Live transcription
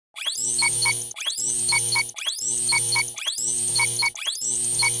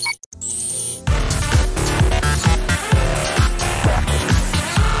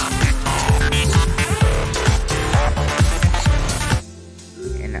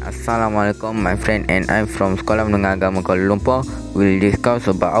Assalamualaikum my friend, and I'm from Sekolah Menengah Agama Kuala Lumpur. We'll discuss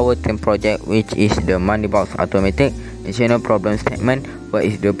about our term project, which is the money box automatic national problem statement. What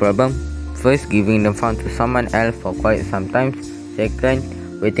is the problem? First, giving the fund to someone else for quite some time. Second,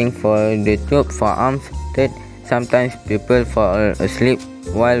 waiting for the tube for arms. Third, sometimes people fall asleep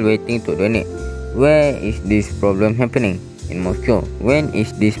while waiting to donate. Where is this problem happening? In Moscow. When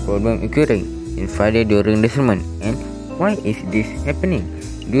is this problem occurring? In Friday during the sermon. And why is this happening?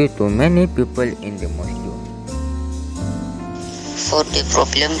 Due to many people in the mosque. For the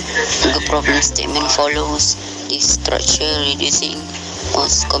problem statement follows this structure: reducing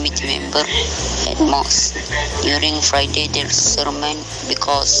mosque committee member at mosque during Friday their sermon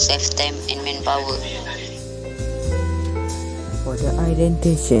because save time and manpower. For the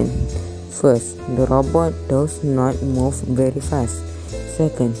identification, first, the robot does not move very fast.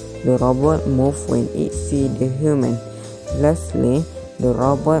 Second, the robot moves when it sees the human. Lastly, the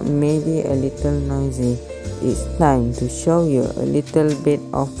robot may be a little noisy. It's time to show you a little bit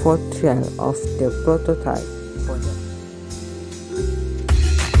of portrayal of the prototype.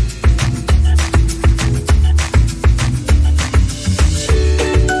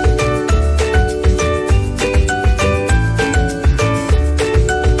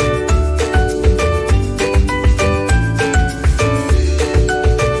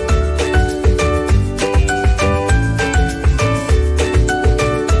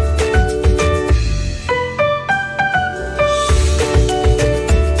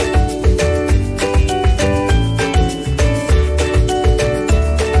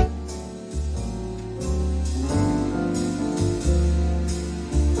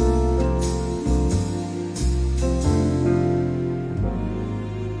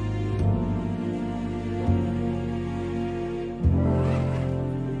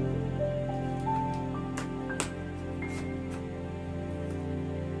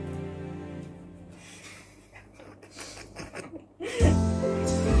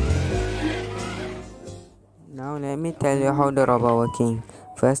 Now let me tell you how the robot working.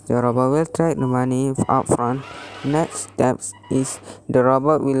 First, the robot will track the money up front. Next steps is the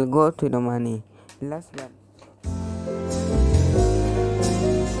robot will go to the money. Last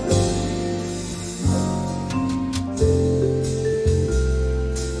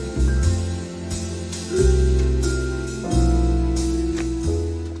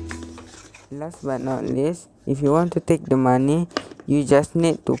but not least, if you want to take the money, you just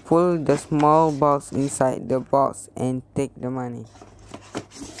need to pull the small box inside the box and take the money.